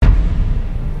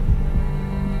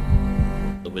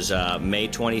It was May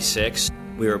 26th.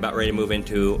 We were about ready to move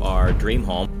into our dream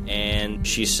home, and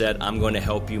she said, I'm going to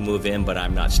help you move in, but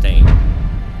I'm not staying.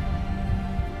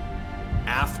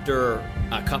 After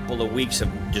a couple of weeks of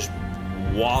just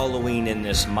wallowing in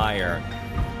this mire,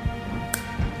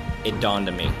 it dawned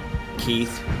on me,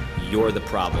 Keith, you're the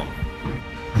problem.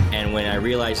 And when I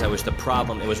realized I was the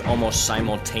problem, it was almost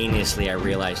simultaneously I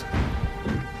realized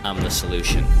I'm the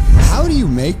solution. How do you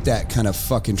make that kind of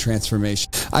fucking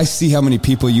transformation? I see how many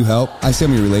people you help. I see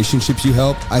how many relationships you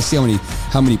help. I see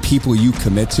how many people you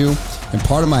commit to. And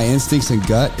part of my instincts and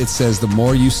gut, it says the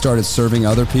more you started serving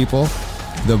other people,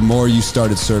 the more you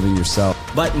started serving yourself.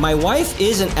 But my wife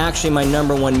isn't actually my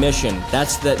number one mission.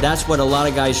 That's what a lot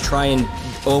of guys try and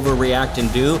overreact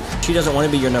and do. She doesn't want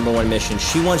to be your number one mission.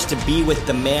 She wants to be with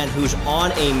the man who's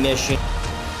on a mission.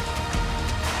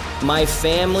 My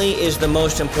family is the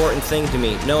most important thing to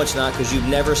me. No, it's not, because you've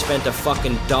never spent a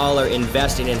fucking dollar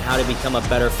investing in how to become a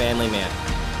better family man.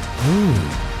 Ooh,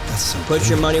 that's so Put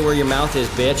your money where your mouth is,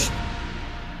 bitch.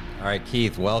 All right,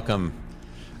 Keith, welcome.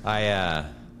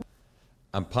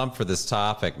 I'm pumped for this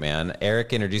topic, man.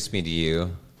 Eric introduced me to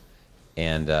you,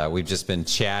 and we've just been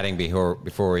chatting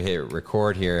before we hit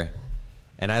record here.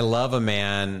 And I love a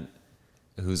man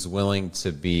who's willing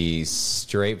to be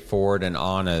straightforward and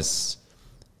honest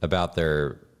about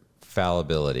their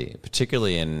fallibility,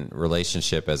 particularly in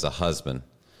relationship as a husband.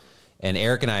 And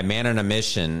Eric and I, Man on a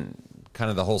Mission, kind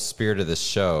of the whole spirit of this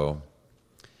show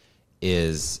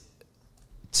is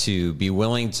to be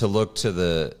willing to look to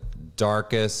the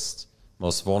darkest,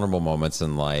 most vulnerable moments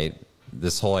in light.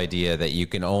 This whole idea that you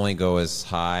can only go as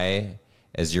high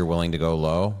as you're willing to go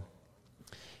low.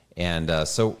 And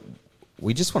so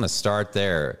we just want to start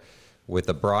there with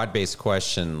a broad-based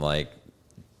question like,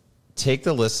 take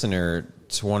the listener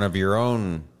to one of your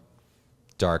own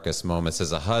darkest moments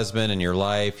as a husband in your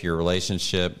life, your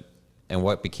relationship, and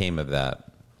what became of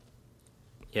that.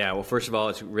 Yeah, well, first of all,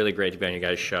 it's really great to be on your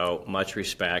guys' show. Much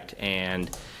respect. And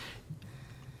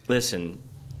listen,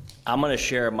 I'm going to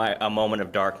share a moment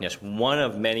of darkness, one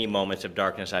of many moments of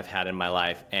darkness I've had in my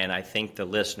life. And I think the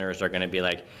listeners are going to be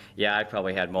like, yeah, I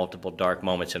probably had multiple dark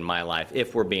moments in my life,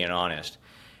 if we're being honest.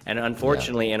 And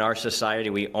unfortunately, in our society,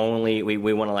 we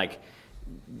want to like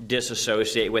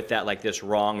disassociate with that like this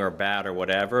wrong or bad or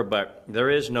whatever. But there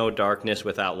is no darkness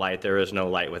without light. There is no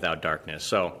light without darkness.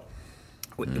 So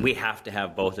we have to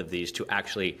have both of these to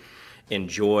actually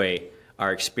enjoy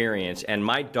our experience. And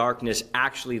my darkness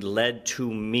actually led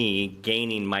to me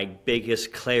gaining my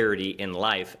biggest clarity in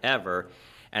life ever.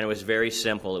 And it was very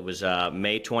simple. It was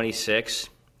May 26,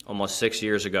 almost 6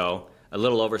 years ago, a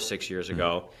little over 6 years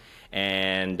ago.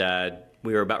 And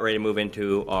we were about ready to move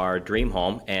into our dream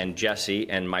home, and Jesse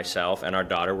and myself and our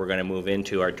daughter were going to move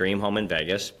into our dream home in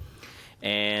Vegas.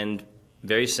 And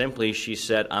very simply, she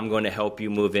said, I'm going to help you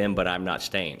move in, but I'm not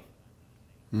staying.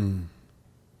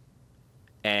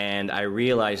 And I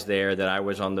realized there that I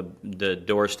was on the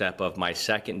doorstep of my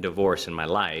second divorce in my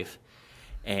life.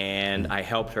 And I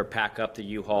helped her pack up the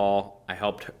U-Haul. I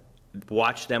helped her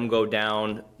watch them go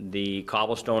down the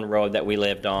cobblestone road that we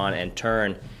lived on and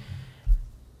turn.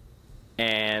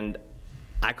 And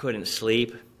I couldn't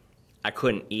sleep. I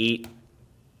couldn't eat.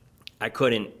 I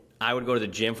would go to the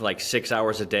gym for like 6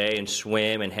 hours a day and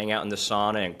swim and hang out in the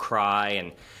sauna and cry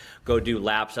and go do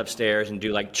laps upstairs and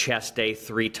do like chest day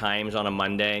 3 times on a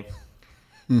Monday.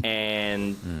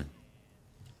 And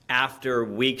after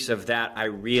weeks of that, I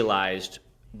realized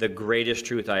the greatest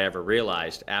truth I ever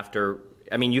realized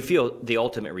you feel the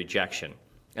ultimate rejection.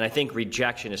 And I think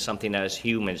rejection is something that as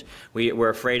humans, we're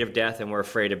afraid of death and we're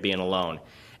afraid of being alone.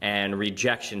 And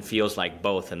rejection feels like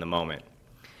both in the moment.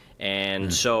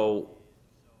 And so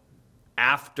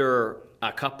after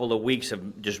a couple of weeks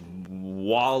of just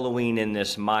wallowing in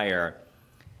this mire,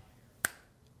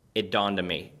 it dawned on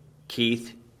me,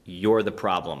 Keith, you're the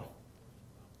problem.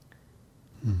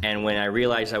 And when I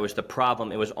realized I was the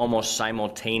problem, it was almost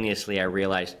simultaneously I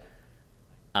realized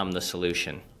I'm the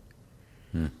solution.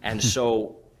 And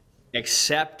so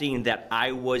accepting that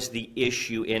I was the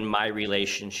issue in my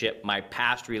relationship, my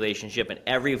past relationship, and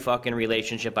every fucking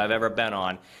relationship I've ever been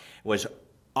on was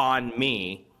on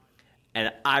me,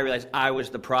 and I realized I was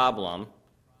the problem,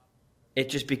 it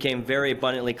just became very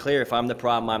abundantly clear if I'm the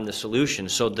problem, I'm the solution.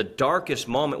 So the darkest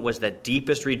moment was that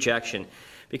deepest rejection,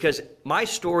 because my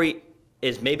story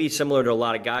is maybe similar to a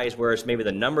lot of guys, whereas maybe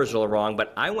the numbers are wrong,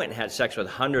 but I went and had sex with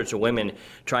hundreds of women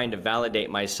trying to validate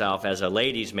myself as a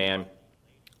ladies' man,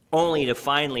 only to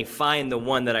finally find the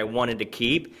one that I wanted to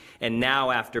keep. And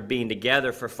now after being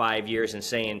together for 5 years and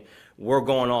saying, we're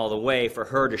going all the way for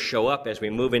her to show up as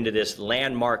we move into this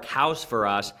landmark house for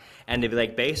us and to be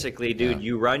like, basically, dude,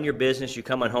 you run your business, you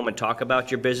come on home and talk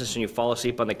about your business, and you fall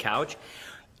asleep on the couch.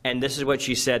 And this is what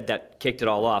she said that kicked it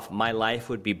all off. My life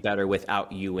would be better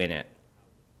without you in it.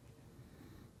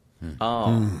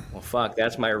 Well, fuck,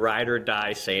 that's my ride or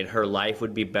die saying her life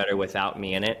would be better without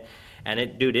me in it.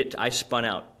 And I spun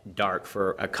out dark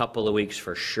for a couple of weeks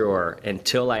for sure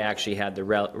until I actually had the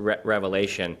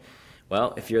revelation.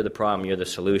 Well, if you're the problem, you're the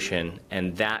solution.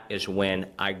 And that is when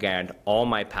I gained all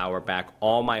my power back,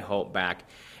 all my hope back.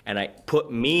 And I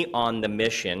put me on the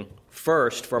mission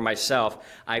first for myself.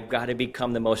 I've got to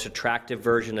become the most attractive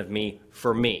version of me,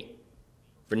 for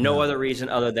no other reason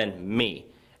other than me.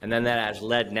 And then that has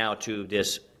led now to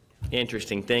this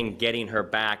interesting thing, getting her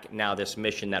back, now this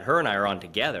mission that her and I are on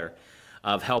together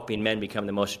of helping men become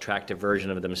the most attractive version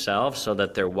of themselves so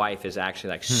that their wife is actually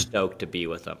like stoked to be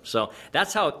with them. So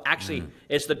that's how actually,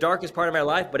 it's the darkest part of my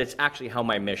life, but it's actually how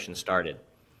my mission started.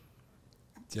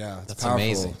 Yeah, that's powerful.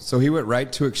 amazing. So he went right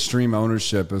to extreme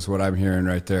ownership is what I'm hearing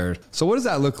right there. So what does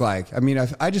that look like? I mean,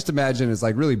 I just imagine it's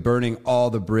like really burning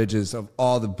all the bridges of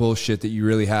all the bullshit that you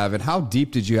really have. And how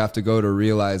deep did you have to go to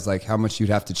realize like how much you'd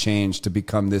have to change to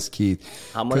become this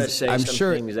Keith? I'm going to say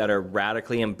things that are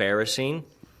radically embarrassing.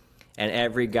 And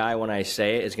every guy, when I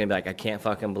say it, is going to be like, I can't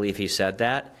fucking believe he said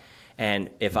that. And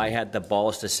if I had the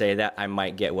balls to say that, I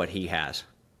might get what he has.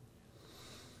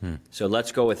 So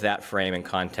let's go with that frame and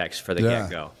context for the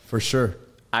get-go. For sure.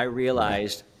 I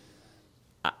realized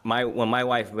when my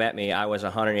wife met me, I was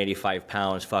 185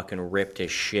 pounds, fucking ripped as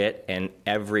shit, and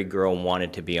every girl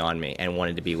wanted to be on me and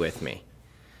wanted to be with me.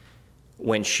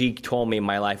 When she told me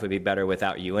my life would be better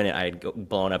without you in it, I had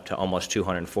blown up to almost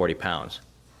 240 pounds.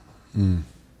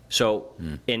 So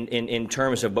in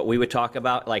terms of what we would talk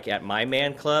about, like at my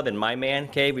man club and my man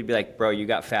cave, we'd be like, bro, you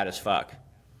got fat as fuck.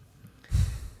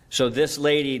 So this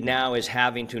lady now is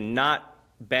having to not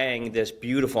bang this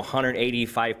beautiful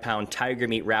 185-pound tiger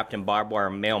meat wrapped in barbed wire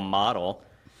male model,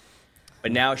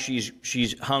 but now she's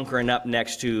hunkering up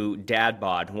next to dad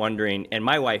bod, wondering. And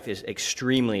my wife is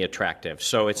extremely attractive,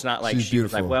 so it's not like she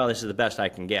was like, well, this is the best I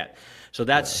can get. So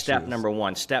that's step number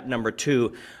one. Step number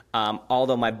two,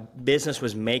 although my business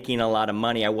was making a lot of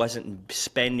money, I wasn't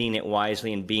spending it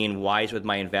wisely and being wise with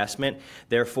my investment.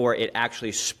 Therefore, it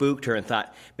actually spooked her and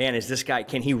thought, man, is this guy,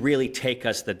 can he really take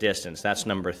us the distance? That's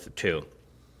number two.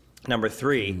 Number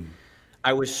three,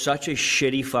 I was such a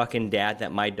shitty fucking dad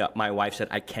that my wife said,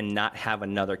 I cannot have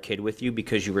another kid with you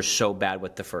because you were so bad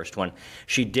with the first one.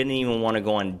 She didn't even want to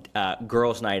go on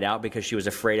girls' night out because she was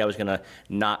afraid I was going to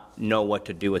not know what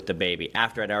to do with the baby.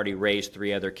 After I'd already raised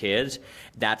 3 other kids,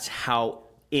 that's how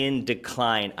in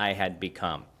decline I had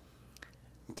become.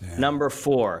 Damn. Number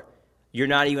 4, you're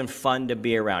not even fun to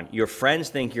be around. Your friends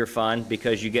think you're fun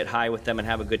because you get high with them and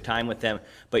have a good time with them,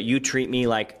 but you treat me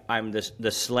like I'm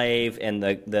the slave and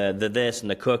the this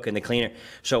and the cook and the cleaner.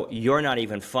 So you're not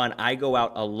even fun. I go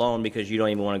out alone because you don't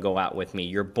even want to go out with me.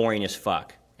 You're boring as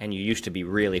fuck, and you used to be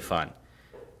really fun.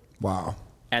 Wow.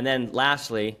 And then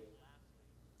lastly,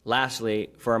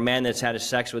 for a man that's had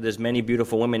sex with as many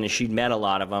beautiful women, and she'd met a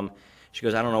lot of them, she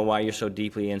goes, I don't know why you're so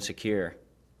deeply insecure.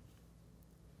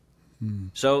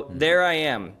 So there I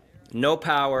am, no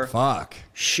power,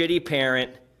 shitty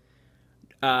parent,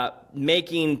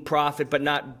 making profit but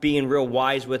not being real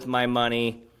wise with my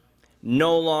money,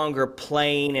 no longer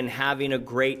playing and having a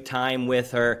great time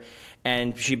with her.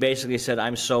 And she basically said,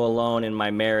 I'm so alone in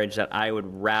my marriage that I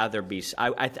would rather be,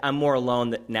 I'm more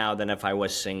alone now than if I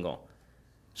was single.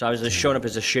 So I was just showing up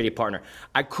as a shitty partner.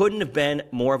 I couldn't have been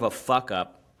more of a fuck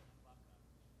up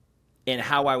in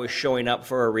how I was showing up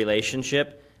for a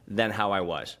relationship than how I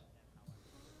was.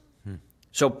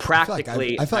 So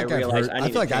practically, I realized I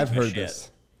feel like I've heard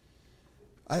this.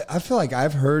 I feel like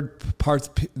I've heard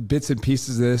bits and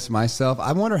pieces of this myself.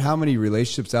 I wonder how many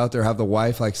relationships out there have the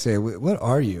wife like say, "What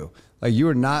are you? Like you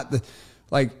are not the,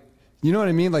 like, you know what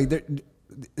I mean? Like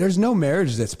there's no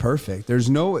marriage that's perfect.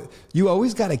 You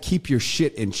always got to keep your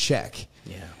shit in check."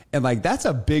 Yeah. And like that's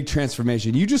a big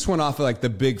transformation. You just went off of like the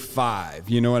big 5.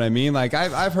 You know what I mean? Like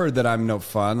I've heard that I'm no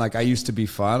fun. Like I used to be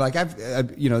fun. Like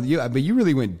but you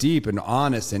really went deep and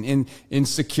honest and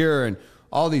insecure and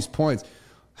all these points.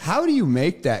 How do you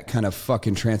make that kind of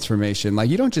fucking transformation? Like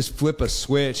you don't just flip a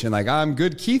switch and like I'm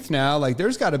good Keith now. Like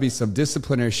there's got to be some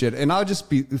disciplinary shit. And I'll just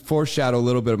foreshadow a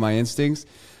little bit of my instincts.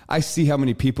 I see how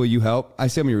many people you help. I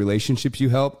see how many relationships you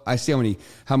help. I see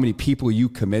how many people you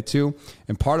commit to.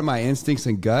 And part of my instincts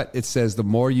and gut, it says the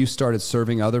more you started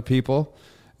serving other people,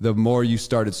 the more you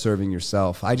started serving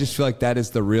yourself. I just feel like that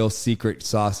is the real secret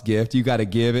sauce gift. You got to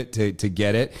give it to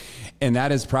get it. And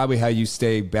that is probably how you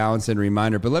stay balanced and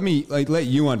reminder. But let me let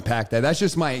you unpack that. That's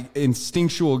just my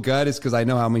instinctual gut, is because I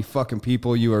know how many fucking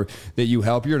people that you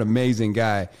help. You're an amazing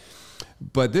guy.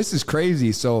 But this is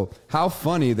crazy. So how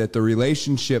funny that the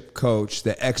relationship coach,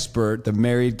 the expert, the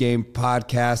Married Game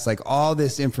podcast, like all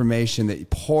this information that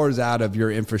pours out of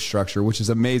your infrastructure, which is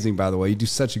amazing, by the way. You do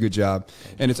such a good job.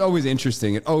 And it's always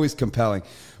interesting and always compelling.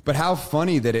 But how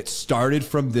funny that it started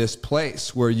from this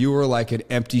place where you were like an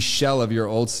empty shell of your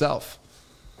old self.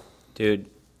 Dude,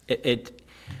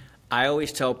 I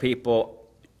always tell people,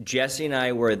 Jesse and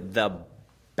I were the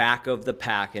back of the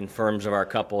pack in terms of our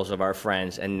couples, of our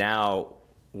friends, and now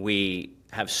we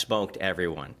have smoked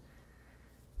everyone.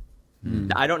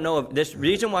 I don't know if this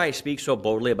reason why I speak so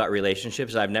boldly about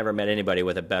relationships is I've never met anybody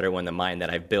with a better one than mine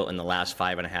that I've built in the last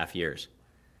 5.5 years.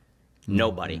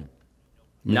 Nobody.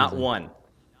 Not one.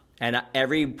 And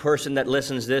every person that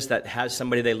listens to this that has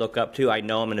somebody they look up to, I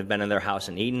know them and have been in their house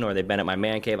in Eden, or they've been at my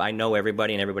man cave. I know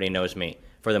everybody, and everybody knows me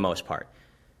for the most part.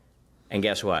 And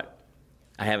guess what?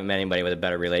 I haven't met anybody with a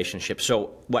better relationship.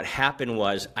 So what happened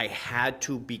was I had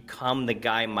to become the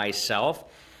guy myself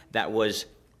that was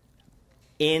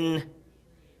undeniable.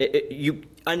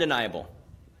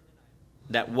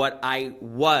 That what I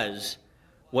was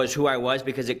who I was,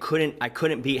 because I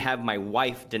couldn't have my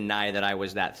wife deny that I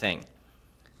was that thing.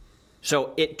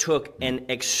 So it took an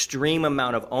extreme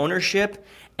amount of ownership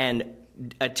and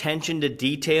attention to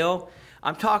detail.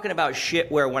 I'm talking about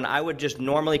shit where when I would just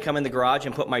normally come in the garage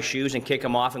and put my shoes and kick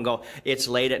them off and go, it's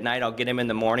late at night, I'll get him in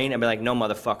the morning. I'd be like, no,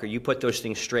 motherfucker, you put those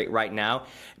things straight right now,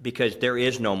 because there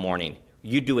is no morning.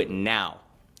 You do it now.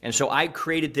 And so I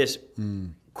created this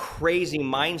crazy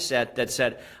mindset that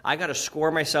said, I got to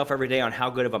score myself every day on how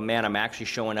good of a man I'm actually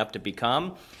showing up to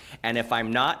become. And if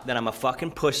I'm not, then I'm a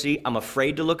fucking pussy. I'm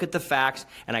afraid to look at the facts,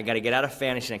 and I got to get out of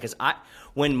fantasy. Because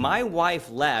when my wife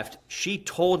left, she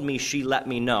told me she let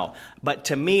me know. But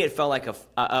to me, it felt like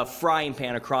a frying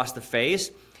pan across the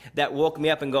face that woke me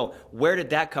up and go, where did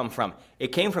that come from? It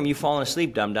came from you falling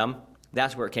asleep, dum-dum.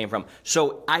 That's where it came from.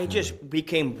 So I just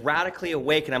became radically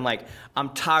awake, and I'm like, I'm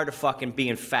tired of fucking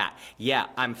being fat. Yeah,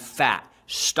 I'm fat.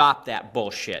 Stop that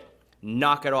bullshit.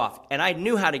 Knock it off. And I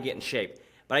knew how to get in shape.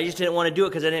 But I just didn't want to do it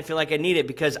because I didn't feel like I needed it,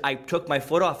 because I took my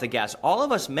foot off the gas. All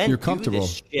of us men do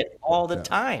this shit all the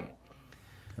time.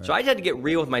 Right. So I had to get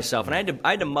real with myself, and I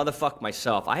had to motherfuck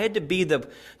myself. I had to be the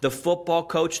football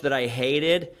coach that I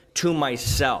hated to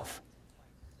myself.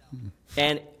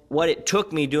 And what it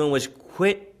took me doing was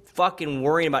quit fucking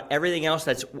worrying about everything else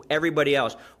that's everybody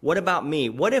else. What about me?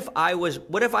 What if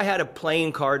I had a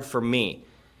playing card for me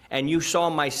and you saw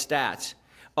my stats?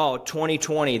 Oh,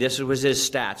 2020, this was his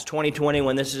stats.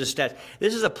 2021, this is his stats.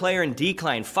 This is a player in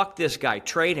decline. Fuck this guy.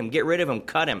 Trade him. Get rid of him.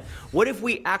 Cut him. What if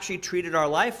we actually treated our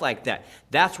life like that?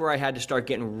 That's where I had to start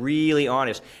getting really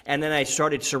honest. And then I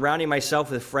started surrounding myself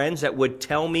with friends that would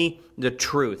tell me the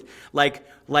truth. Like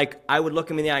I would look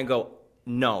him in the eye and go,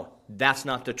 no, that's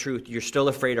not the truth. You're still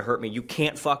afraid to hurt me. You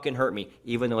can't fucking hurt me,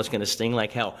 even though it's going to sting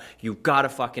like hell. You got to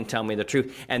fucking tell me the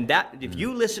truth. And that, if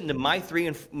you listen to my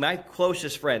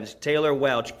closest friends, Taylor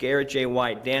Welch, Garrett J.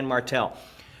 White, Dan Martell,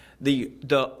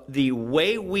 the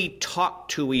way we talk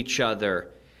to each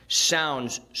other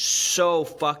sounds so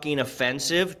fucking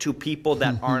offensive to people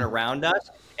that aren't around us.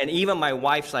 And even my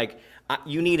wife's like,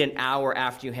 you need an hour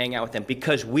after you hang out with them,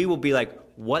 because we will be like,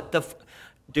 what the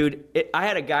Dude, I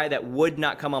had a guy that would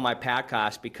not come on my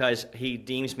podcast because he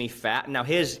deems me fat. Now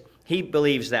he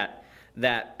believes that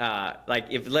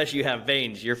like unless you have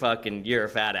veins, you're a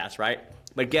fat ass, right?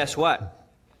 But guess what?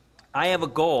 I have a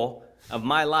goal of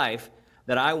my life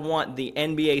that I want the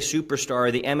NBA superstar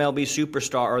or the MLB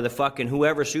superstar or the fucking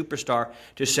whoever superstar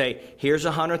to say, here's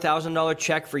a $100,000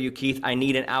 check for you, Keith. I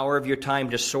need an hour of your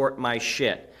time to sort my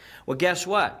shit. Well, guess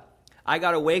what? I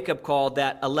got a wake-up call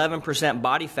that 11%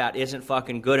 body fat isn't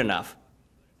fucking good enough,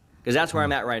 because that's where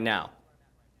I'm at right now.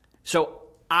 So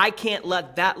I can't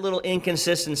let that little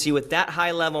inconsistency with that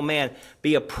high-level man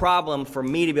be a problem for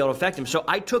me to be able to affect him. So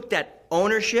I took that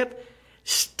ownership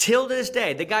till to this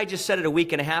day. The guy just said it a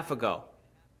week and a half ago,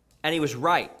 and he was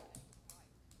right.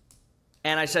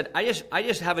 And I said, I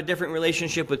just have a different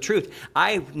relationship with truth.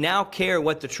 I now care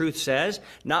what the truth says,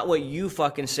 not what you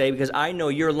fucking say, because I know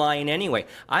you're lying anyway.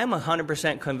 I'm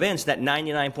 100% convinced that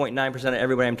 99.9% of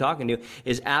everybody I'm talking to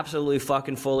is absolutely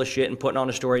fucking full of shit and putting on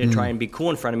a story to try and be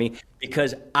cool in front of me,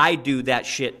 because I do that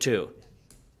shit too.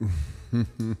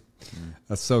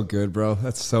 That's so good, bro.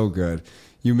 That's so good.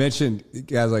 You mentioned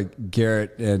guys like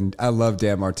Garrett, and I love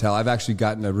Dan Martell. I've actually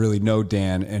gotten to really know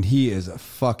Dan, and he is a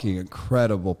fucking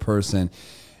incredible person.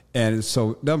 And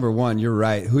so, number one, you're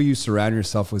right. Who you surround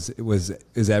yourself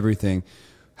is everything.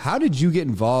 How did you get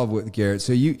involved with Garrett?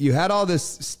 So you had all this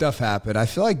stuff happen. I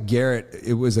feel like Garrett,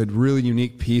 it was a really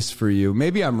unique piece for you.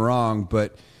 Maybe I'm wrong,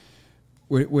 but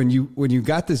when you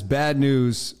got this bad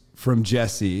news from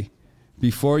Jesse,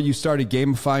 before you started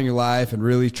gamifying your life and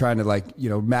really trying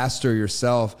to master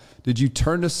yourself, did you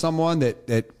turn to someone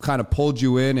that kind of pulled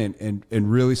you in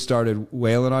and really started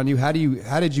wailing on you? How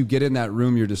did you get in that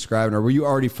room you're describing, or were you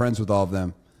already friends with all of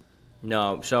them?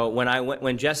 No. So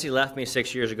when Jesse left me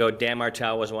 6 years ago, Dan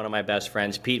Martell was one of my best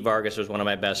friends. Pete Vargas was one of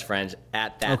my best friends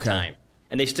at that time,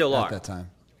 and they still are at that time.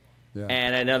 Yeah.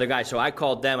 And another guy. So I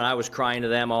called them, and I was crying to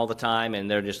them all the time, and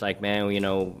they're just like, man,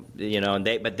 and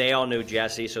they all knew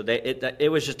Jesse, so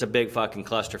it was just a big fucking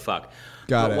clusterfuck.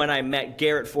 But when I met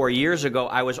Garrett 4 years ago,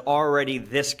 I was already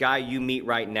this guy you meet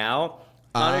right now.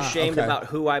 Unashamed about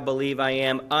who I believe I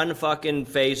am, unfucking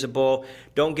phaseable,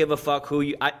 don't give a fuck who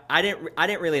you. I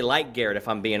didn't really like Garrett, if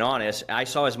I'm being honest. I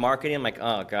saw his marketing, I'm like,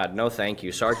 oh god, no thank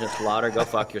you, Sergeant Slaughter, go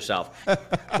fuck yourself.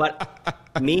 But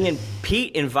me and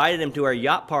Pete invited him to our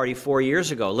yacht party 4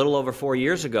 years ago, a little over 4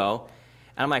 years ago,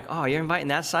 and I'm like, oh, you're inviting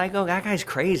that psycho? That guy's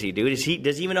crazy, dude.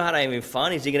 Does he even know how to have any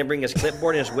fun? Is he gonna bring his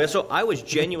clipboard and his whistle? I was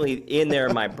genuinely in there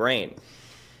in my brain.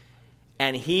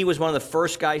 And he was one of the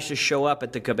first guys to show up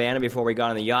at the cabana before we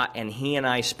got on the yacht, and he and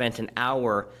I spent an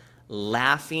hour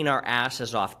laughing our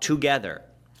asses off together.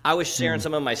 I was sharing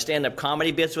some of my stand-up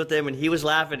comedy bits with him, and he was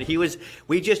laughing.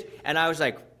 And I was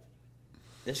like,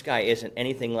 this guy isn't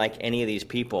anything like any of these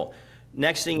people.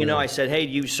 Next thing you know, I said, hey,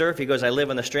 do you surf? He goes, I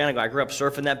live on the Strand. I go, I grew up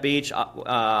surfing that beach,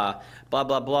 blah,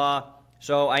 blah, blah.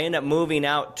 So I ended up moving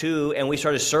out, too, and we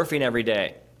started surfing every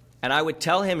day. And I would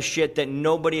tell him shit that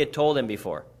nobody had told him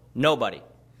before. Nobody.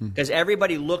 Because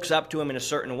everybody looks up to him in a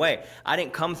certain way. I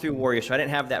didn't come through Warrior, so I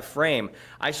didn't have that frame.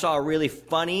 I saw a really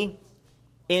funny,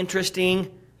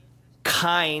 interesting,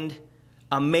 kind,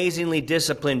 amazingly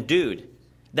disciplined dude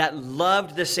that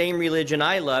loved the same religion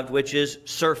I loved, which is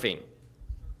surfing.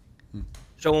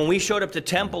 So when we showed up to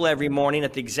temple every morning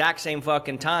at the exact same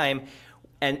fucking time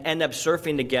and end up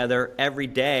surfing together every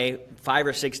day, 5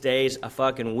 or 6 days a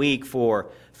fucking week for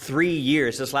 3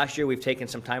 years. This last year we've taken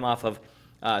some time off of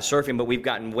surfing, but we've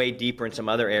gotten way deeper in some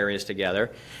other areas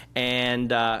together.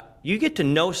 And you get to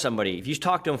know somebody. If you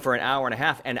talk to them for an hour and a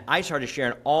half, and I started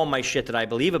sharing all my shit that I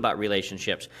believe about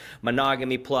relationships,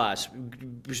 monogamy plus,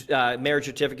 marriage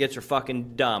certificates are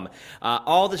fucking dumb,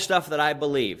 all the stuff that I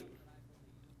believe.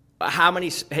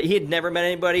 He had never met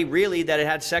anybody really that had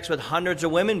had sex with hundreds of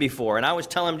women before, and I was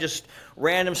telling him just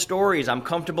random stories. I'm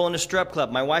comfortable in a strip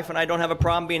club. My wife and I don't have a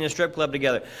problem being in a strip club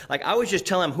together. Like, I was just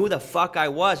telling him who the fuck I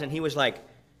was, and he was like,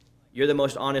 you're the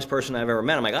most honest person I've ever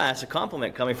met. I'm like, that's a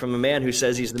compliment coming from a man who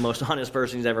says he's the most honest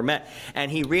person he's ever met. And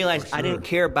he realized I didn't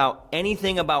care about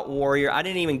anything about Warrior. I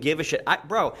didn't even give a shit.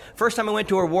 Bro, first time I went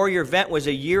to a Warrior event was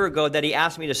a year ago that he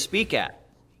asked me to speak at.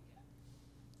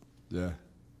 Yeah.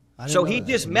 So he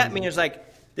just met me and was like,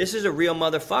 this is a real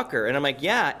motherfucker. And I'm like,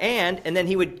 yeah, and then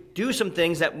he would do some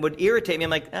things that would irritate me.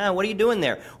 I'm like, what are you doing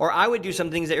there? Or I would do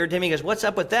some things that irritate me. He goes, what's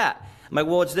up with that? I'm like,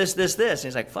 well, it's this, this, this. And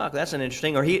he's like, fuck, that's an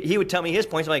interesting. Or he would tell me his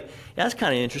points. I'm like, yeah, that's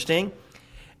kind of interesting.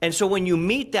 And so when you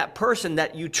meet that person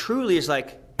that you truly is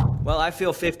like, well, I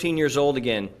feel 15 years old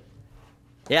again.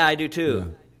 Yeah, I do too.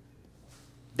 Yeah.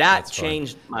 That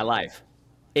changed my life.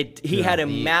 He had a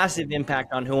massive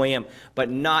impact on who I am, but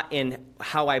not in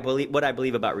how I believe, what I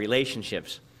believe about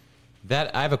relationships. I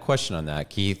have a question on that,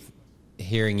 Keith.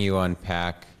 Hearing you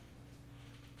unpack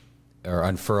or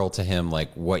unfurl to him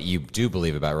like what you do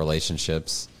believe about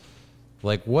relationships,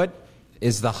 like what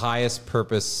is the highest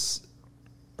purpose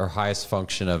or highest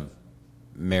function of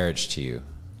marriage to you?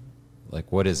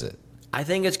 Like, what is it? I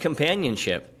think it's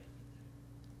companionship.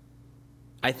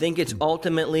 I think it's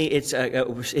ultimately,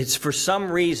 it's for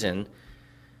some reason,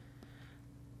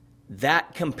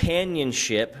 that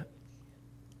companionship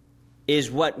is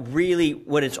what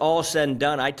it's all said and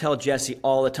done. I tell Jesse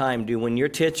all the time, dude, when your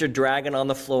tits are dragging on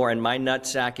the floor and my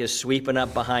nutsack is sweeping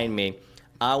up behind me,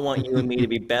 I want you and me to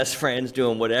be best friends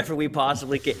doing whatever we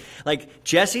possibly can. Like,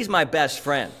 Jesse's my best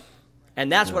friend.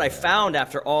 And that's what I found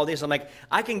after all this. I'm like,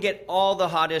 I can get all the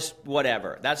hottest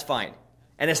whatever. That's fine.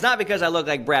 And it's not because I look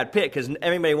like Brad Pitt, because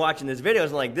everybody watching this video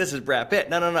is like, this is Brad Pitt.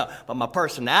 No. But my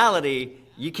personality,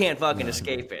 you can't fucking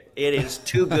escape it. It is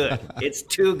too good. It's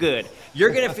too good.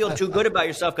 You're going to feel too good about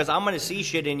yourself because I'm going to see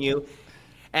shit in you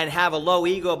and have a low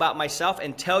ego about myself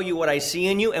and tell you what I see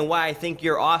in you and why I think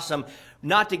you're awesome,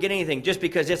 not to get anything, just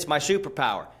because it's my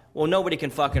superpower. Well, nobody can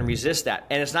fucking resist that.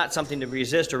 And it's not something to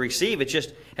resist or receive. It's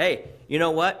just, hey, you know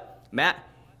what, Matt?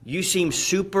 You seem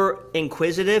super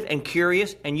inquisitive and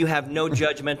curious, and you have no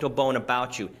judgmental bone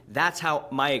about you. That's how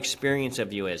my experience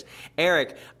of you is.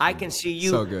 Eric, I can see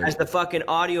you as the fucking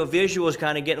audio visuals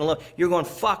kind of getting a little. You're going,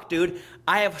 fuck, dude.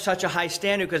 I have such a high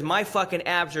standard because my fucking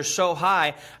abs are so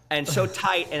high and so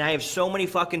tight, and I have so many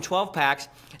fucking 12 packs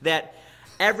that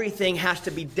everything has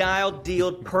to be dialed,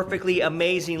 dealed perfectly,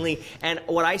 amazingly. And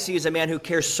what I see is a man who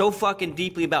cares so fucking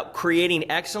deeply about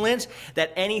creating excellence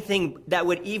that anything that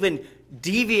would even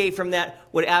deviate from that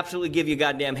would absolutely give you a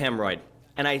goddamn hemorrhoid.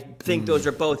 And I think those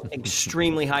are both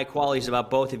extremely high qualities about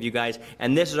both of you guys.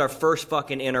 And this is our first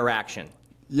fucking interaction.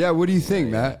 Yeah, what do you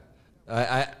think, Matt?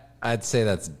 I'd say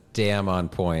that's damn on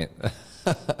point.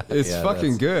 It's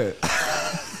fucking good.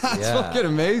 It's fucking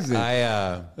amazing.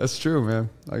 That's true, man.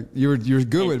 Like you're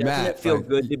good with Matt. Doesn't it feel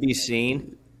good to be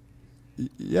seen?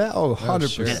 Yeah. Oh,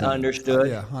 100%. And understood.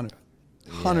 Yeah,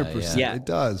 100%. Yeah. It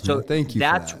does. So man. Thank you.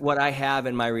 That's for that. what I have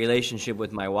in my relationship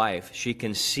with my wife. She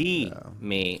can see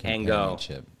me and go,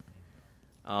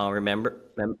 "Oh, remember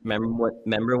when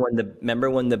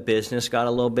the business got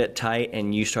a little bit tight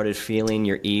and you started feeling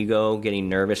your ego getting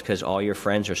nervous because all your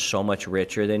friends are so much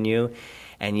richer than you,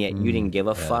 and yet you didn't give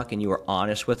a fuck and you were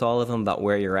honest with all of them about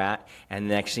where you're at,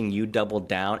 and the next thing you doubled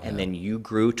down and then you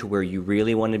grew to where you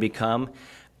really want to become."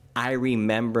 I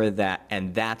remember that,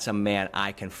 and that's a man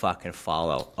I can fucking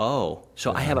follow. Oh,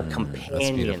 so I have a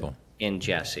companion in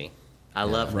Jesse. I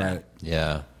love that. Right.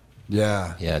 Yeah.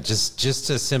 Yeah. Yeah. Just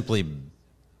to simply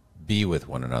be with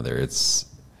one another, is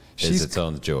its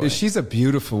own joy. She's a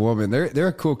beautiful woman. They're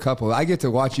a cool couple. I get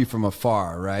to watch you from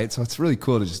afar, right? So it's really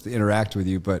cool to just interact with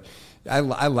you. But I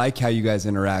like how you guys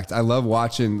interact. I love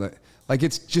watching. Like,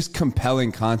 it's just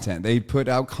compelling content. They put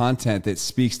out content that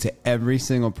speaks to every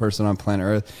single person on planet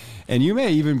Earth. And you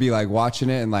may even be like watching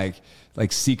it and like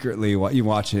secretly you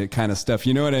watching it kind of stuff.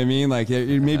 You know what I mean? Like,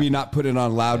 maybe not put it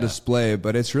on loud display,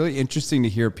 but it's really interesting to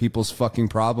hear people's fucking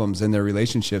problems in their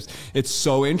relationships. It's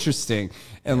so interesting.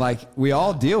 And like, we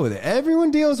all deal with it. Everyone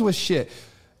deals with shit.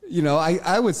 You know,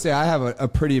 I would say I have a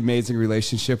pretty amazing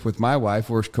relationship with my wife.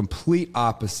 We're complete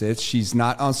opposites. She's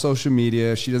not on social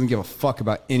media. She doesn't give a fuck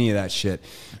about any of that shit.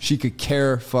 She could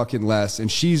care fucking less. And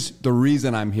she's the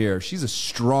reason I'm here. She's a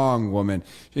strong woman.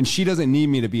 And she doesn't need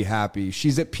me to be happy.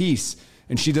 She's at peace.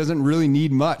 And she doesn't really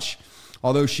need much,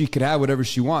 although she could have whatever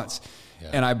she wants.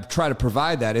 Yeah. And I try to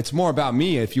provide that. It's more about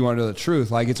me, if you want to know the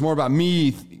truth. Like, it's more about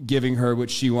me giving her what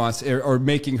she wants or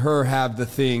making her have the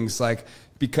things like...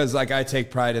 Because like I take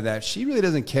pride in that. She really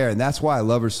doesn't care, and that's why I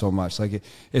love her so much. Like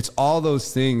it's all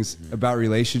those things about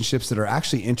relationships that are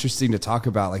actually interesting to talk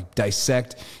about, like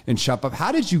dissect and chop up.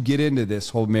 How did you get into this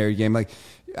whole married game? Like,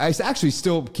 I actually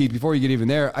still, Keith, before you get even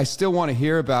there, I still want to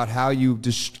hear about how you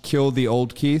just killed the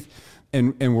old Keith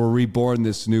and were reborn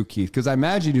this new Keith. Because I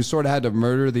imagine you sort of had to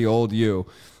murder the old you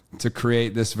to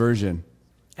create this version.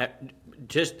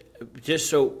 Just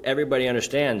so everybody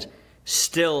understands,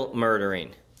 still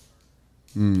murdering.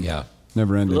 Yeah.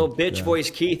 Never ending. Little bitch voice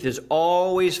Keith is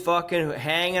always fucking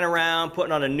hanging around,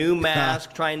 putting on a new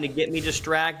mask, trying to get me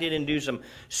distracted and do some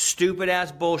stupid ass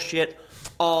bullshit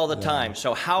all the time.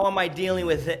 So how am I dealing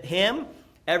with him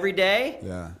every day?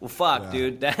 Yeah. Well, fuck,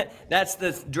 dude. That's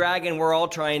the dragon we're all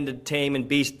trying to tame and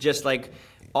beast, just like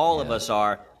all of us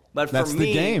are. But that's for me,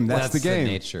 the game. That's the game.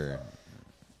 The nature.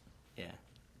 Yeah,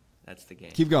 that's the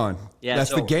game. Keep going. Yeah, that's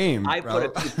so the game. I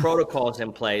put a few protocols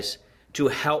in place to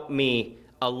help me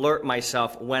alert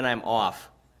myself when I'm off.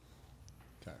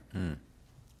 Okay.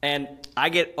 And I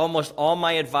get almost all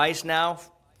my advice now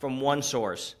from one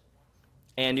source,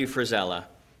 Andy Frisella.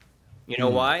 You know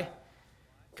why?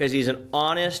 Because he's an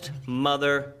honest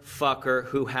motherfucker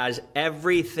who has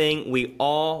everything we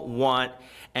all want,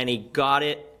 and he got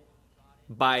it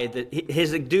by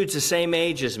his dude's the same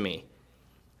age as me.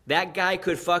 That guy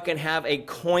could fucking have a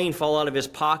coin fall out of his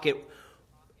pocket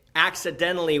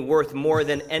accidentally worth more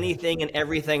than anything and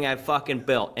everything I've fucking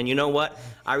built. And you know what?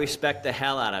 I respect the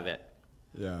hell out of it.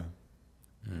 Yeah.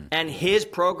 And his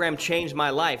program changed my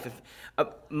life.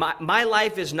 My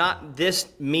life is not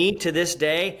me to this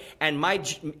day, and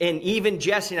even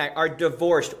Jesse and I are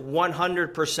divorced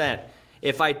 100%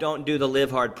 if I don't do the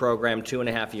Live Hard program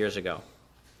 2.5 years ago.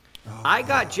 I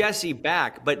got Jesse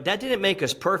back, but that didn't make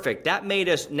us perfect. That made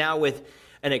us now with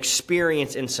an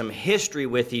experience and some history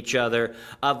with each other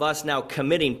of us now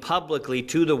committing publicly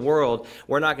to the world.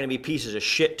 We're not going to be pieces of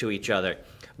shit to each other.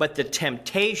 But the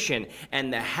temptation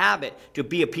and the habit to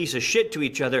be a piece of shit to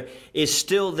each other is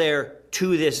still there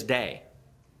to this day.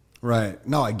 Right.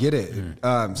 No, I get it.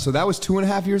 So that was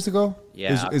 2.5 years ago?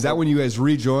 Yeah. Is that when you guys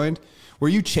rejoined? Were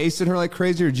you chasing her like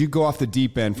crazy, or did you go off the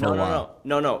deep end for a while?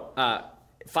 No.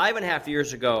 5.5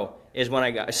 years ago is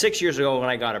when 6 years ago when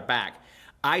I got her back.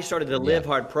 I started the Live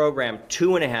Hard program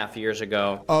 2.5 years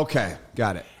ago. Okay,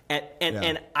 got it.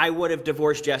 And I would have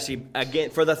divorced Jesse again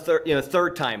for the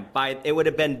third time. It would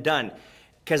have been done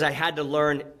because I had to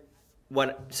learn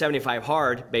what 75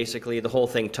 Hard, basically, the whole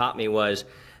thing taught me was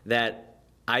that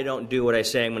I don't do what I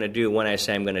say I'm going to do when I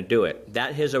say I'm going to do it.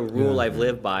 That is a rule I've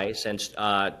lived by since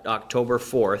October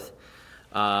 4th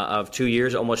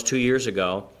of almost 2 years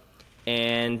ago.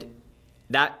 And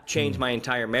that changed my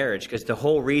entire marriage because the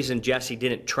whole reason Jesse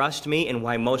didn't trust me and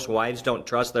why most wives don't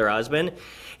trust their husband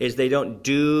is they don't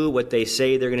do what they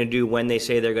say they're going to do when they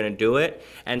say they're going to do it.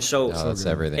 And so that's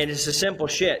everything. And it's a simple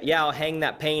shit. Yeah, I'll hang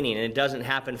that painting and it doesn't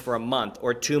happen for a month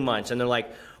or 2 months. And they're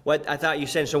like, what? I thought you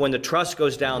said. So when the trust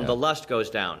goes down, the lust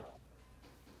goes down.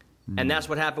 And that's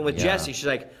what happened with Jesse. She's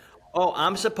like, oh,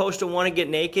 I'm supposed to want to get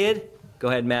naked? Go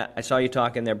ahead, Matt. I saw you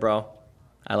talking there, bro.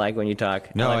 I like when you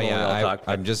talk. No, talk.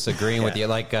 I'm just agreeing with you.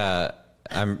 Like,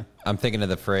 I'm thinking of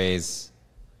the phrase,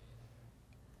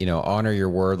 honor your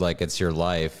word like it's your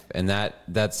life, and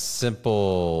that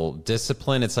simple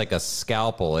discipline. It's like a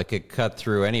scalpel. It could cut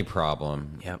through any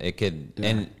problem. Yep. It could,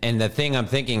 and the thing I'm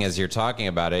thinking as you're talking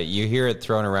about it, you hear it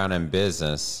thrown around in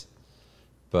business,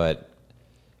 but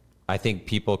I think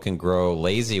people can grow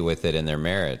lazy with it in their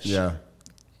marriage. Yeah.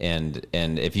 And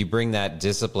if you bring that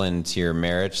discipline to your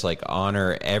marriage, like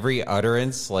honor every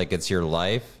utterance like it's your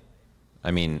life.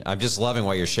 I mean, I'm just loving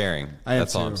what you're sharing.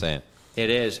 That's all I'm saying. It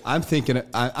is. I'm thinking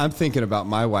about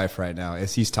my wife right now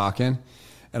as he's talking,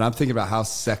 and I'm thinking about how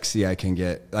sexy I can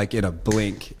get, like in a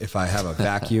blink, if I have a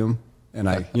vacuum,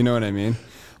 and you know what I mean?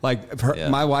 Like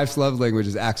my wife's love language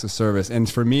is acts of service, and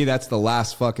for me, that's the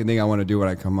last fucking thing I want to do when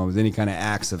I come home is any kind of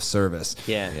acts of service.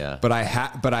 Yeah. But I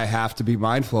have to be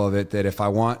mindful of it. That if I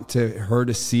want her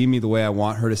to see me the way I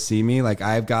want her to see me, like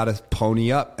I've got to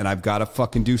pony up, and I've got to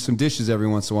fucking do some dishes every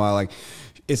once in a while. Like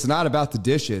it's not about the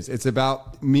dishes; it's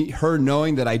about her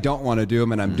knowing that I don't want to do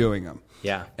them and I'm doing them.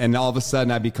 Yeah. And all of a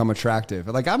sudden, I become attractive.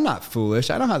 Like I'm not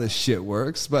foolish. I know how this shit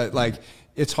works, but like.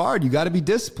 It's hard. You got to be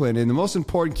disciplined. And the most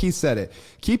important, Keith said it,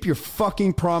 keep your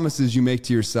fucking promises you make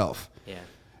to yourself. Yeah.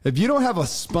 If you don't have a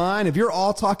spine, if you're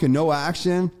all talk and no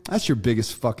action, that's your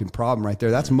biggest fucking problem right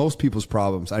there. That's most people's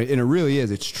problems. And it really is.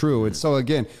 It's true. And so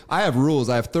again, I have rules.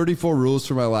 I have 34 rules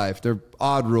for my life. They're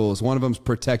odd rules. One of them is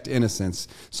protect innocence.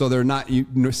 So they're not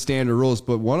standard rules,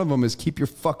 but one of them is keep your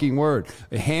fucking word.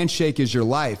 A handshake is your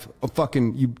life.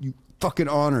 You fucking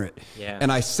honor it. Yeah.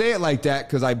 And I say it like that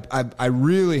because I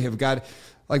really have got,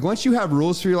 like once you have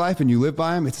rules for your life and you live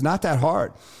by them, it's not that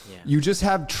hard. Yeah. You just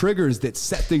have triggers that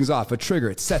set things off. A trigger,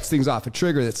 it sets things off. A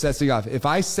trigger that sets things off. If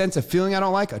I sense a feeling I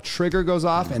don't like, a trigger goes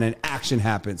off and an action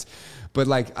happens. But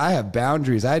like I have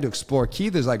boundaries. I had to explore.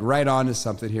 Keith is like right on to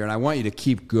something here, and I want you to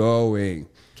keep going.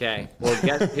 Okay. Well,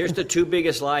 here's the two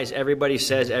biggest lies everybody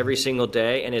says every single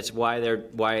day, and it's why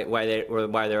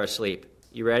they're asleep.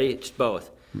 You ready? It's both.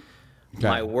 Okay.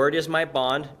 My word is my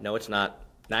bond. No, it's not.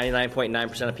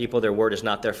 99.9% of people, their word is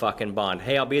not their fucking bond.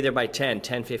 Hey, I'll be there by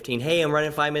 10:15. Hey, I'm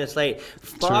running 5 minutes late.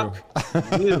 Fuck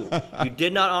you. You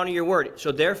did not honor your word.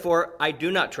 So therefore, I do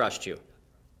not trust you.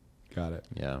 Got it.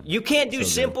 Yeah. You can't do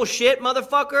simple shit,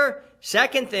 motherfucker.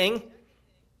 Second thing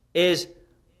is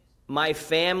my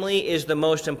family is the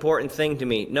most important thing to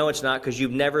me. No, it's not, because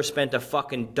you've never spent a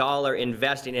fucking dollar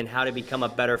investing in how to become a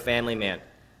better family man.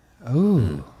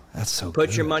 Ooh. That's so good.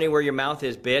 Put your money where your mouth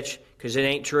is, bitch, because it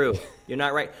ain't true. You're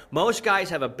not right. Most guys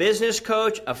have a business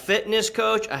coach, a fitness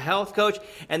coach, a health coach,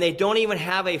 and they don't even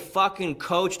have a fucking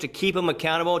coach to keep them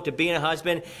accountable to being a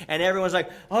husband. And everyone's like,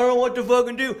 I don't know what to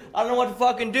fucking do. I don't know what to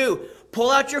fucking do.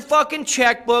 Pull out your fucking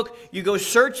checkbook. You go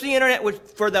search the internet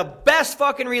for the best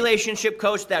fucking relationship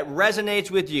coach that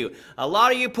resonates with you. A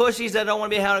lot of you pussies that don't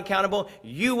want to be held accountable,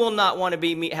 you will not want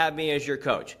to have me as your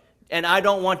coach. And I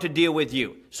don't want to deal with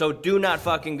you. So do not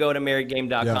fucking go to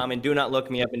marriedgame.com and do not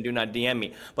look me up and do not DM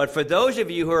me. But for those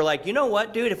of you who are like, you know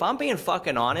what, dude, if I'm being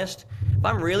fucking honest, if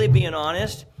I'm really being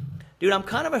honest, dude, I'm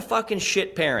kind of a fucking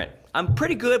shit parent. I'm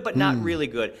pretty good, but not really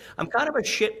good. I'm kind of a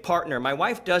shit partner. My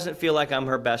wife doesn't feel like I'm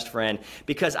her best friend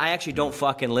because I actually don't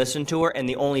fucking listen to her. And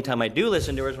the only time I do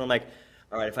listen to her is when I'm like,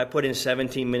 all right, if I put in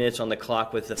 17 minutes on the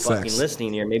clock with the fucking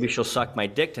listening ear, maybe she'll suck my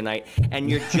dick tonight. And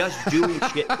you're just doing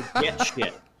shit to get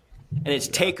shit. And it's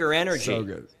taker energy. So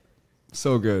good.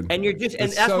 So good. And you're just, and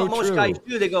that's so what most guys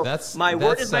do. They go, my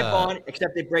word is my bond,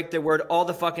 except they break their word all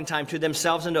the fucking time to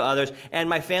themselves and to others. And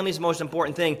my family's the most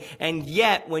important thing. And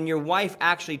yet, when your wife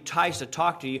actually tries to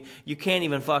talk to you, you can't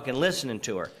even fucking listen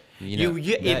to her.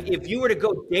 If you were to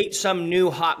go date some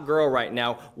new hot girl right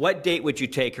now, what date would you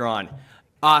take her on?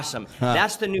 Awesome.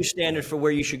 That's the new standard for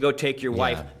where you should go take your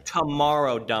wife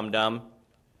tomorrow, dum-dum.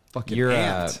 Fucking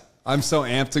amped. I'm so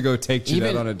amped to go take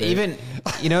Jeanette on a date. Even,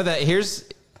 that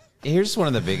Here's one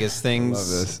of the biggest things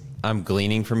Love this. I'm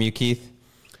gleaning from you, Keith.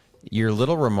 Your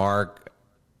little remark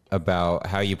about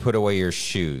how you put away your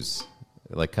shoes,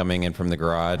 like coming in from the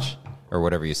garage or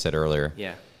whatever you said earlier.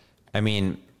 Yeah. I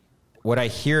mean, what I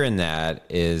hear in that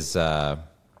is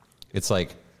it's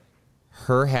like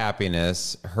her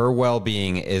happiness, her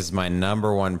well-being is my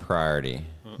number one priority.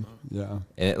 Yeah.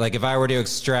 And like if I were to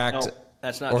extract No,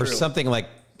 that's not or true. something like,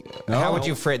 how would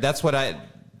you phrase? That's what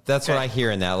I hear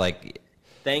in that. Like,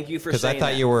 Thank you for because saying I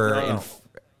thought that. you were No.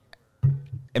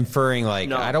 inferring like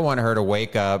No. I don't want her to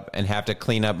wake up and have to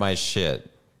clean up my shit.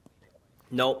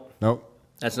 Nope. Nope.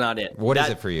 That's not it. What is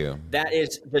it for you? That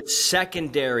is the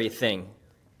secondary thing.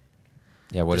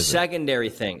 Yeah, what The is it? secondary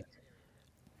thing.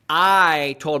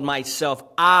 I told myself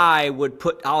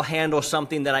I'll handle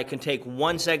something that I can take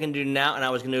 1 second to do now, and I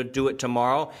was going to do it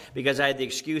tomorrow because I had the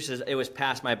excuses. It was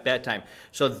past my bedtime.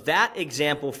 So that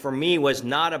example for me was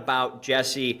not about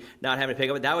Jesse not having to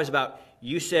pick up. That was about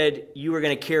you said you were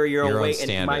going to carry your own weight, and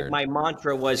standard. my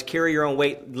mantra was carry your own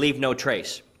weight, leave no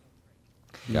trace.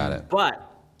 Got it.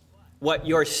 But what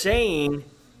you're saying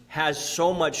has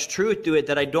so much truth to it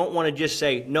that I don't want to just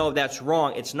say, no, that's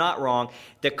wrong. It's not wrong.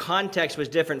 The context was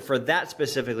different for that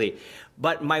specifically.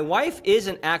 But my wife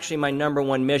isn't actually my number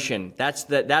one mission. That's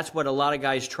what a lot of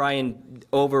guys try and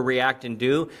overreact and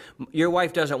do. Your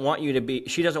wife doesn't want you to be,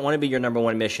 she doesn't want to be your number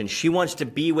one mission. She wants to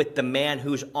be with the man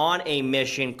who's on a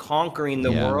mission conquering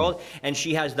the world. And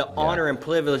she has the honor and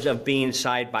privilege of being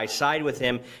side by side with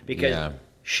him because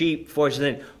she forces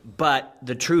it in. But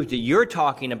the truth that you're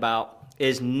talking about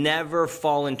is never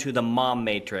fall into the mom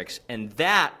matrix. And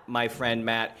that, my friend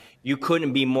Matt, you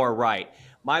couldn't be more right.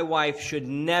 My wife should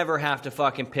never have to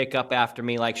fucking pick up after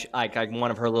me like one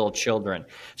of her little children.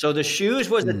 So the shoes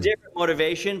was a different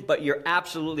motivation, but you're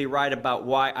absolutely right about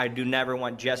why I do never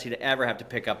want Jesse to ever have to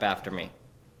pick up after me.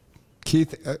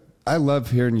 Keith, I love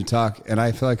hearing you talk, and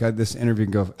I feel like this interview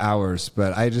can go hours,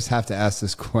 but I just have to ask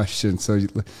this question. So,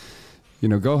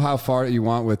 go how far you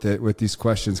want with it, with these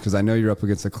questions, because I know you're up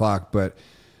against the clock, but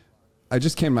I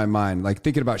just came to my mind, like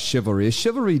thinking about chivalry. Is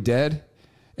chivalry dead?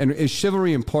 And is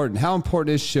chivalry important? How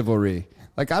important is chivalry?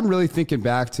 Like, I'm really thinking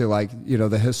back to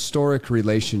the historic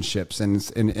relationships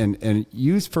and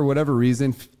used for whatever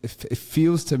reason, it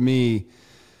feels to me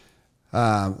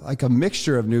like a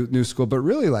mixture of new school, but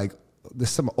really like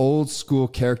there's some old school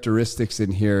characteristics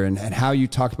in here and how you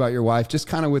talk about your wife, just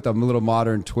kind of with a little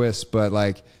modern twist. But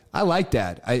like, I like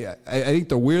that. I think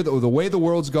the way the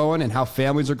world's going and how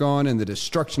families are going and the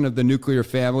destruction of the nuclear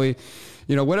family,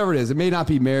 whatever it is, it may not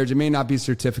be marriage, it may not be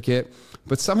certificate,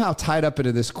 but somehow tied up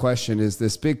into this question is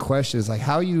this big question is like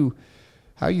how you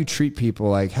treat people,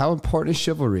 like how important is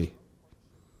chivalry?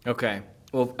 Okay.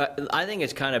 Well, I think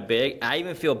it's kind of big. I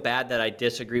even feel bad that I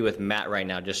disagree with Matt right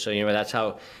now, just so you know. That's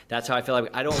how I feel. Like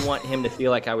I don't want him to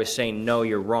feel like I was saying, no,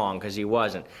 you're wrong, because he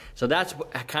wasn't. So that's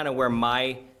kind of where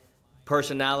my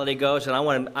personality goes, and I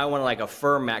want to like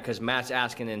affirm Matt because Matt's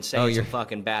asking and saying some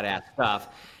fucking badass stuff,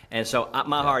 and so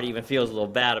my heart even feels a little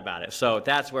bad about it. So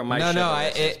that's where my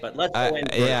is. But let's go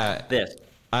into this.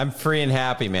 I'm free and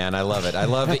happy, man. I love it. I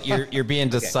love it. You're being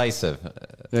decisive.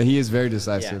 Yeah, he is very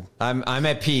decisive. Yeah. I'm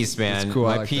at peace, man. That's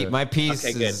cool. My peace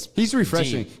is he's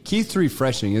refreshing. deep. Keith's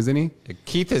refreshing, isn't he?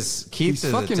 Keith is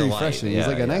fucking a refreshing. He's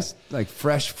like a nice, like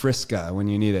fresh Frisca when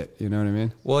you need it. You know what I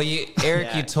mean? Well,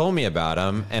 Eric, you told me about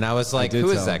him, and I was like, "Who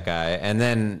is that guy?" And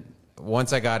then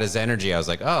once I got his energy, I was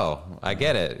like, "Oh, I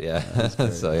get it." Yeah.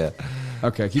 So yeah.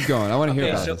 Okay, keep going. I want to hear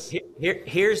about this.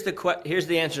 Here's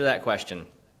the answer to that question.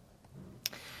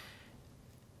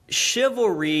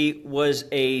 Chivalry was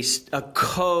a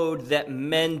code that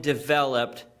men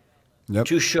developed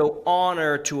to show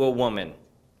honor to a woman.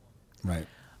 Right.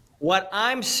 What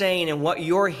I'm saying and what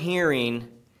you're hearing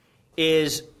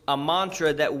is a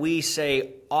mantra that we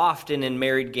say often in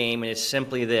married game, and it's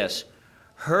simply this.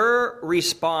 Her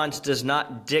response does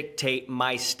not dictate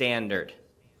my standard,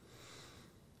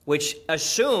 which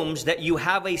assumes that you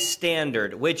have a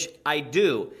standard, which I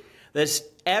do. This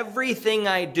everything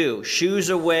I do, shoes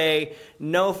away,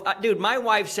 no. Dude, my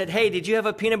wife said, hey, did you have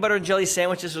a peanut butter and jelly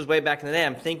sandwich? This was way back in the day.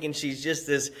 I'm thinking she's just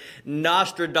this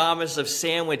Nostradamus of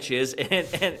sandwiches.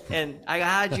 And I go,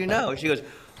 how'd you know? She goes,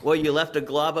 well, you left a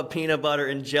glob of peanut butter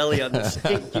and jelly on the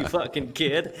sink, you fucking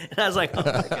kid. And I was like,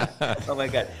 oh my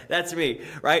God, that's me,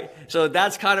 right? So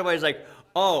that's kind of why I was like,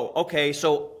 oh, okay,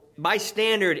 so my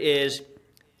standard is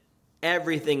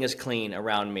everything is clean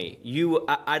around me.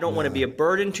 I don't want to be a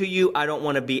burden to you. I don't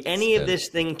want to be any of this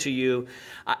thing to you.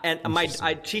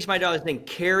 I teach my daughter this thing: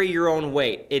 carry your own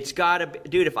weight. It's gotta be,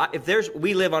 dude.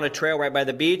 We live on a trail right by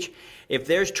the beach. If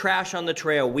there's trash on the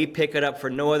trail, we pick it up for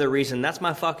no other reason. That's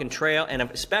my fucking trail, and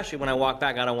especially when I walk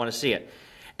back, I don't want to see it.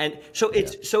 And so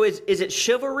is it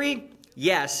chivalry?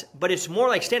 Yes, but it's more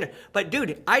like standard. But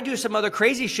dude, I do some other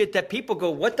crazy shit that people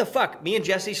go, what the fuck? Me and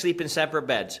Jesse sleep in separate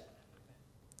beds.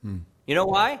 You know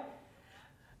why?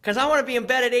 Because I want to be in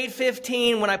bed at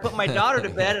 8:15 when I put my daughter to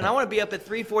bed, and I want to be up at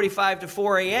 3:45 to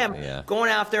 4 a.m. going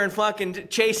out there and fucking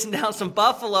chasing down some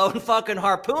buffalo and fucking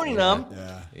harpooning them.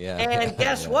 And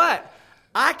guess what?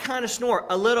 I kind of snore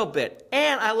a little bit,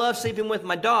 and I love sleeping with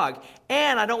my dog,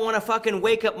 and I don't want to fucking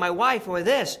wake up my wife or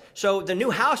this. So the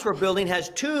new house we're building has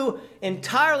 2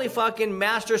 entirely fucking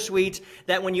master suites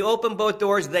that when you open both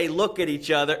doors, they look at each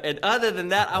other. And other than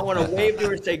that, I want to wave to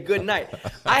her and say good night.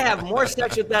 I have more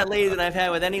sex with that lady than I've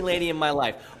had with any lady in my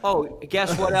life. Oh,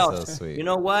 guess what else? So sweet. You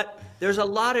know what? There's a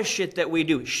lot of shit that we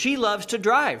do. She loves to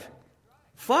drive.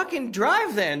 Fucking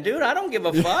drive then, dude. I don't give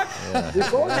a fuck. We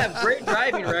both have great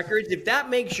driving records. If that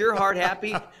makes your heart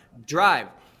happy, drive.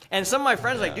 And some of my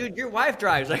friends are like, dude, your wife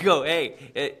drives. I go,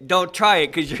 hey, don't try it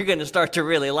because you're going to start to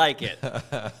really like it.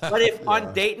 But if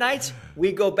on date nights,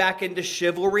 we go back into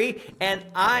chivalry and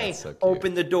I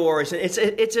open the doors.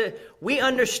 And we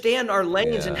understand our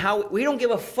lanes and how we don't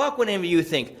give a fuck what any of you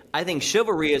think. I think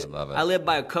chivalry is I live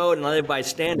by a code and I live by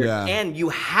standard. Yeah. And you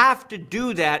have to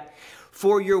do that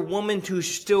for your woman to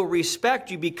still respect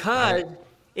you, because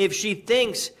if she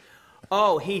thinks,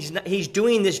 oh, he's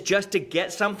doing this just to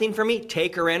get something from me,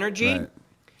 take her energy. Right.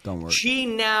 Don't work. She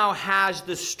now has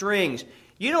the strings.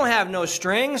 You don't have no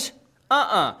strings.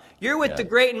 You're with the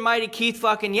great and mighty Keith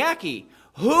fucking Yackey.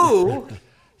 Who?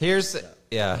 Here's Who?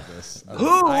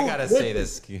 I gotta say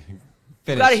this. Finish,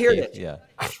 gotta hear Keith. this. Yeah.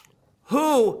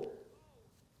 Who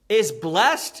is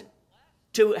blessed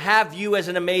to have you as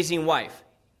an amazing wife?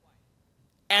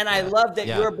 And I love that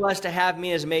you're blessed to have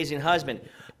me as an amazing husband.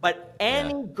 But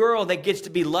any girl that gets to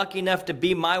be lucky enough to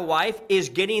be my wife is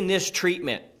getting this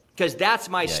treatment, because that's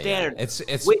my standard.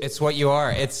 It's what you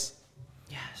are.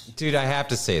 Dude, I have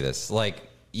to say this. Like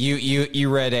you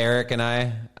read Eric and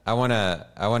I want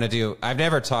to do. I've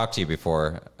never talked to you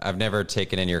before. I've never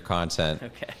taken in your content.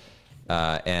 Okay.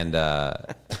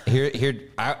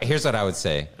 Here's what I would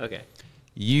say. Okay.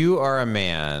 You are a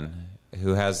man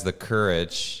who has the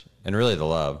courage and really the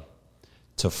love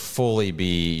to fully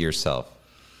be yourself.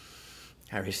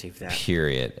 I received that.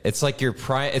 Period. It's like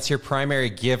it's your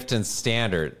primary gift and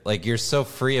standard. Like, you're so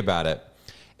free about it.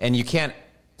 And you can't,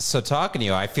 so talking to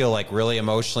you, I feel like really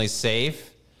emotionally safe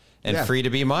and free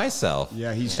to be myself.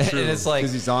 Yeah, he's true. And it's like,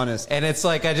 'cause he's honest. And it's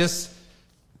like,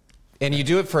 and you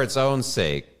do it for its own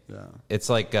sake. Yeah. It's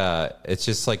like, it's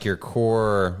just like your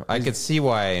core. I could see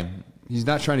why. He's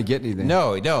not trying to get anything.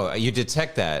 No, you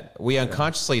detect that. We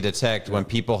unconsciously detect when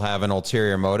people have an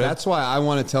ulterior motive. That's why I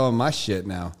want to tell him my shit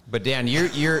now. But Dan,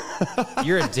 you're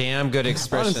a damn good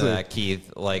expression Honestly. of that,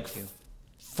 Keith. Like,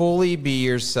 fully be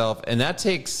yourself, and that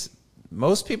takes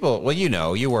most people. Well,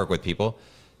 you work with people.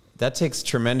 That takes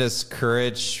tremendous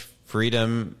courage,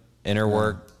 freedom, inner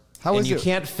work. You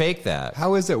can't fake that.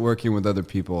 How is it working with other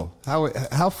people?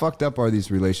 How fucked up are these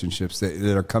relationships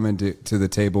that are coming to the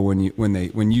table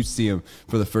when you see them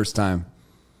for the first time?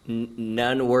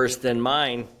 None worse than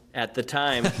mine at the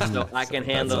time, so I can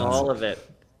handle all of it.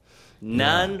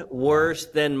 None worse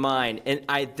than mine, and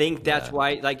I think that's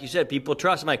why, like you said, people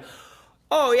trust. I'm like,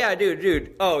 oh yeah,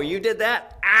 dude. Oh, you did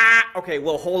that? Okay.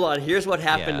 Well, hold on. Here's what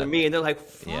happened to me, and they're like,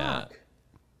 fuck. Yeah.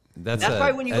 That's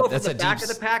why when you go from the back of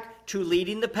the pack to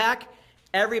leading the pack,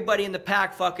 everybody in the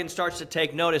pack fucking starts to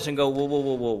take notice and go,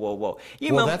 whoa.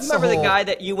 You remember the guy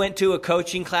that you went to a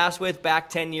coaching class with back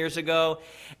 10 years ago,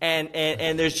 and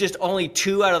there's just only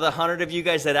 2 out of the 100 of you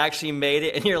guys that actually made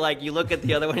it, and you're like, you look at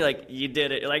the other one, you're like, you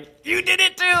did it. You're like, you did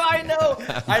it too. I know.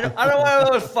 I don't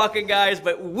want those fucking guys,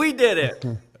 but we did it.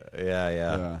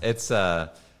 Yeah. It's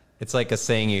like a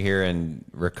saying you hear in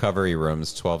recovery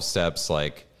rooms, 12 steps,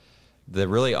 like, the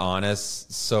really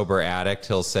honest, sober addict,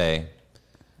 he'll say,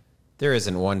 there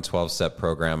isn't one 12-step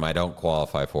program I don't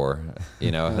qualify for.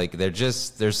 Like,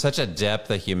 there's such a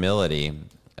depth of humility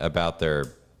about their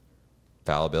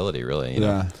fallibility, really. You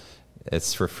know?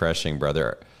 It's refreshing,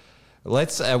 brother.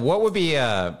 What would be,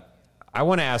 I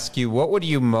want to ask you, what would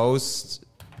you're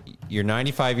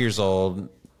 95 years old,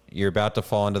 you're about to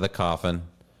fall into the coffin.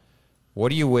 What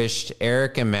do you wish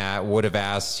Eric and Matt would have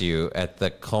asked you at the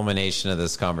culmination of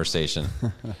this conversation?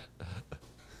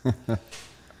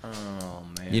 Oh,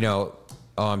 man.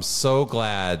 I'm so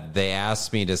glad they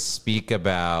asked me to speak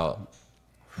about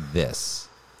this.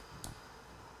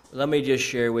 Let me just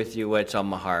share with you what's on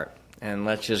my heart, and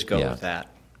let's just go with that.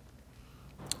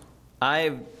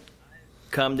 I've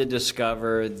come to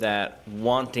discover that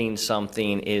wanting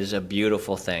something is a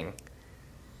beautiful thing.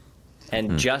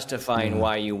 And justifying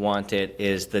why you want it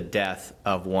is the death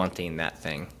of wanting that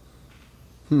thing.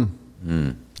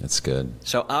 That's good.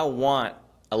 So I want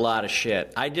a lot of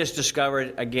shit. I just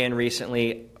discovered again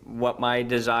recently what my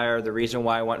desire, the reason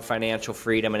why I want financial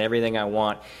freedom and everything I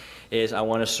want is I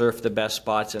want to surf the best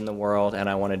spots in the world and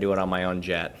I want to do it on my own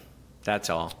jet. That's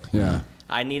all. Yeah.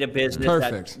 I need a business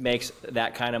Perfect. that makes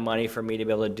that kind of money for me to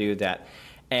be able to do that.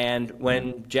 And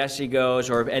when Jesse goes,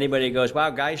 or if anybody goes, wow,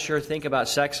 guys sure think about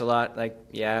sex a lot, like,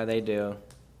 yeah, they do.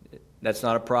 That's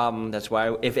not a problem. That's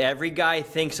why if every guy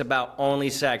thinks about only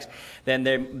sex, then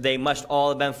they must all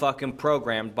have been fucking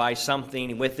programmed by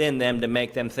something within them to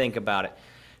make them think about it.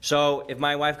 So if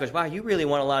my wife goes, wow, you really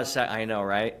want a lot of sex, I know,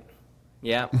 right?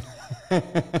 Yeah.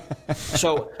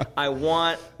 So I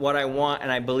want what I want,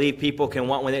 and I believe people can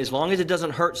want when as long as it doesn't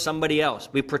hurt somebody else.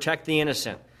 We protect the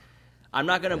innocent. I'm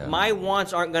not gonna. Yeah. My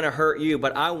wants aren't gonna hurt you,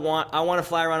 but I want to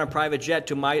fly around a private jet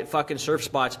to my fucking surf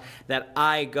spots that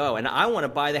I go, and I want to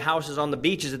buy the houses on the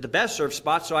beaches at the best surf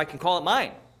spots so I can call it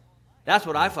mine. That's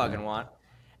what I fucking want.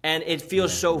 And it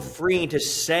feels so freeing to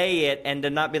say it and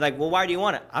to not be like, well, why do you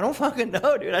want it? I don't fucking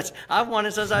know, dude. I've wanted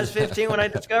it since I was 15 when I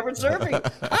discovered surfing.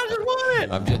 I just want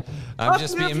it. I'm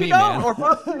just being me, man. Or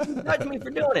fuck you if you judge me for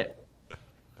doing it.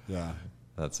 Yeah.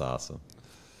 That's awesome.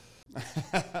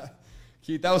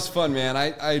 Keith, that was fun, man.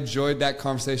 I enjoyed that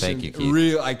conversation. Thank you, Keith.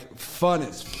 Real, fun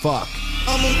as fuck.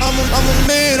 I'm a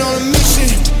man on a mission.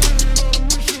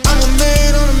 I'm a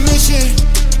man on a mission.